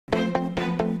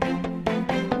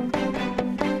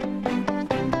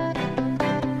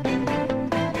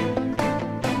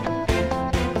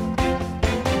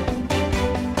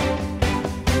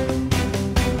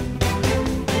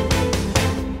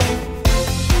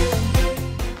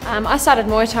I started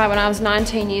Muay Thai when I was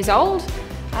 19 years old.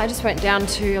 I just went down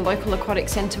to a local aquatic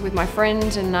centre with my friend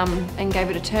and gave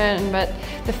it a turn, but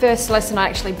the first lesson I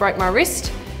actually broke my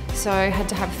wrist, so I had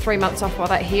to have 3 months off while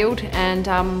that healed, and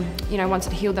you know, once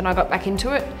it healed then I got back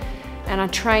into it, and I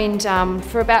trained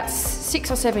for about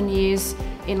 6 or 7 years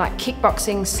in like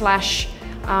kickboxing slash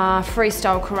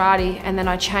freestyle karate, and then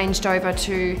I changed over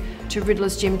to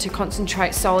Riddlers gym to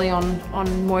concentrate solely on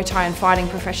Muay Thai and fighting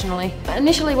professionally.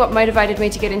 Initially what motivated me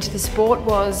to get into the sport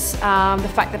was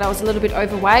the fact that I was a little bit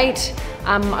overweight.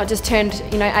 I just turned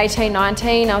 18,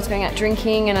 19, I was going out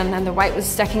drinking and the weight was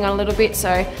stacking on a little bit,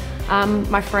 so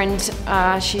my friend,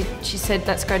 she said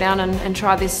let's go down and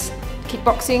try this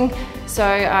kickboxing. So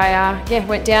I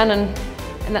went down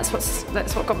and that's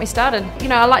what got me started. You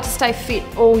know, I like to stay fit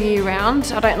all year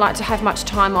round. I don't like to have much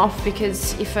time off,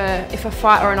 because if a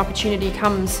fight or an opportunity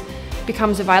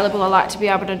becomes available, I like to be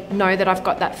able to know that I've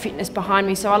got that fitness behind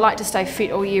me. So I like to stay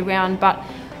fit all year round. But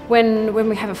when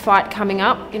we have a fight coming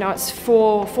up, you know, it's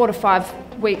four to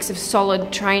 5 weeks of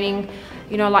solid training.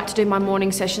 You know, I like to do my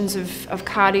morning sessions of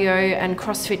cardio and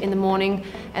CrossFit in the morning,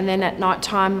 and then at night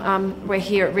time we're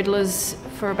here at Riddlers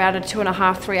for about a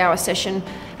 2.5 to 3 hour session,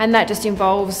 and that just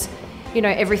involves, you know,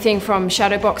 everything from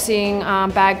shadow boxing,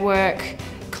 bag work,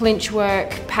 clinch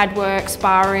work, pad work,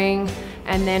 sparring,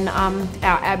 and then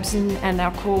our abs and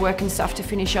our core work and stuff to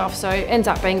finish off. So it ends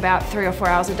up being about 3 or 4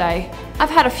 hours a day.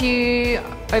 I've had a few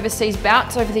overseas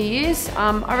bouts over the years.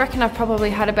 I reckon I've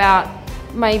probably had about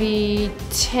maybe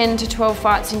 10 to 12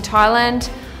 fights in Thailand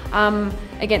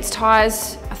against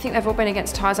Thais. I think they've all been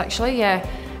against Thais actually, yeah.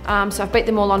 So I've beat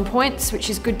them all on points, which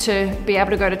is good to be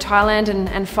able to go to Thailand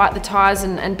and fight the Thais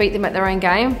and beat them at their own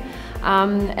game.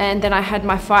 And then I had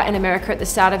my fight in America at the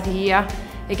start of the year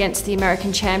against the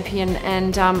American champion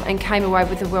and came away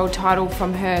with the world title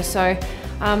from her. So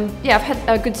yeah, I've had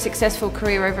a good successful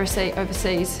career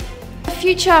overseas. The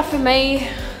future for me,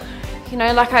 you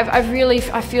know, like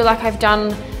I feel like I've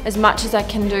done as much as I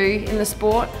can do in the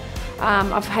sport.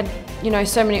 I've had, you know,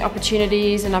 so many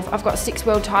opportunities, and I've got 6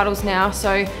 world titles now.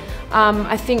 So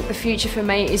I think the future for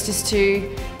me is just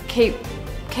to keep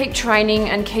training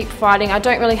and keep fighting. I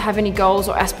don't really have any goals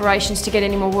or aspirations to get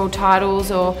any more world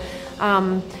titles or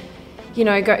you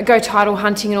know, go title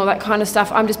hunting and all that kind of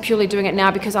stuff. I'm just purely doing it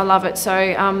now because I love it. So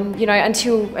you know,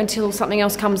 until something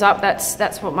else comes up,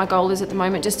 that's what my goal is at the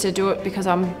moment, just to do it because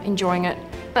I'm enjoying it.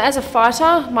 As a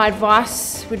fighter, my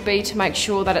advice would be to make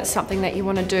sure that it's something that you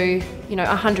want to do, you know,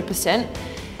 100%.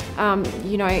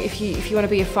 You know, if you want to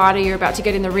be a fighter, you're about to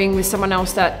get in the ring with someone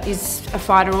else that is a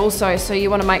fighter also, so you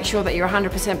want to make sure that you're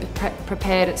 100%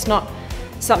 prepared. It's not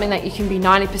something that you can be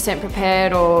 90%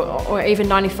 prepared or even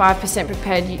 95%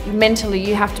 prepared. Mentally,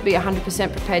 you have to be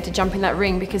 100% prepared to jump in that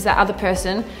ring, because that other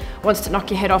person wants to knock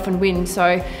your head off and win.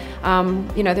 So,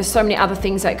 you know, there's so many other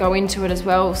things that go into it as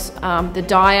well. The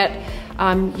diet,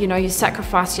 you know, you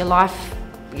sacrifice your life,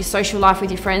 your social life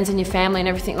with your friends and your family and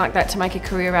everything like that to make a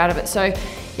career out of it. So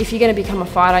if you're going to become a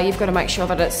fighter, you've got to make sure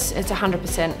that it's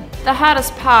 100%. The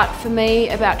hardest part for me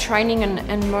about training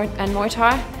and Muay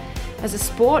Thai as a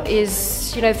sport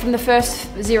is, you know, from the first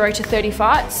 0 to 30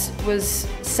 fights was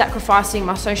sacrificing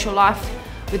my social life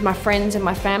with my friends and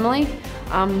my family.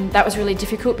 That was really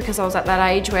difficult because I was at that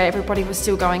age where everybody was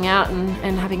still going out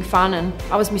and having fun, and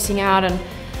I was missing out.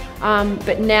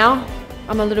 But now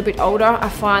I'm a little bit older, I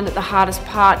find that the hardest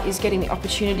part is getting the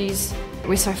opportunities.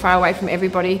 We're so far away from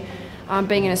everybody.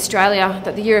 Being in Australia,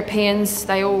 that the Europeans,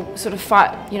 they all sort of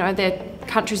fight, you know, their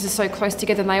countries are so close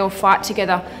together and they all fight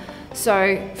together.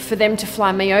 So for them to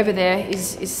fly me over there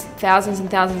is thousands and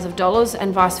thousands of dollars,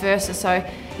 and vice versa. So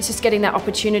it's just getting that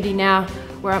opportunity now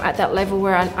where I'm at that level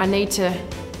where I need to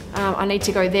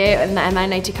go there and they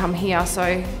need to come here.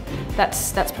 So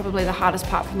that's probably the hardest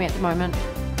part for me at the moment.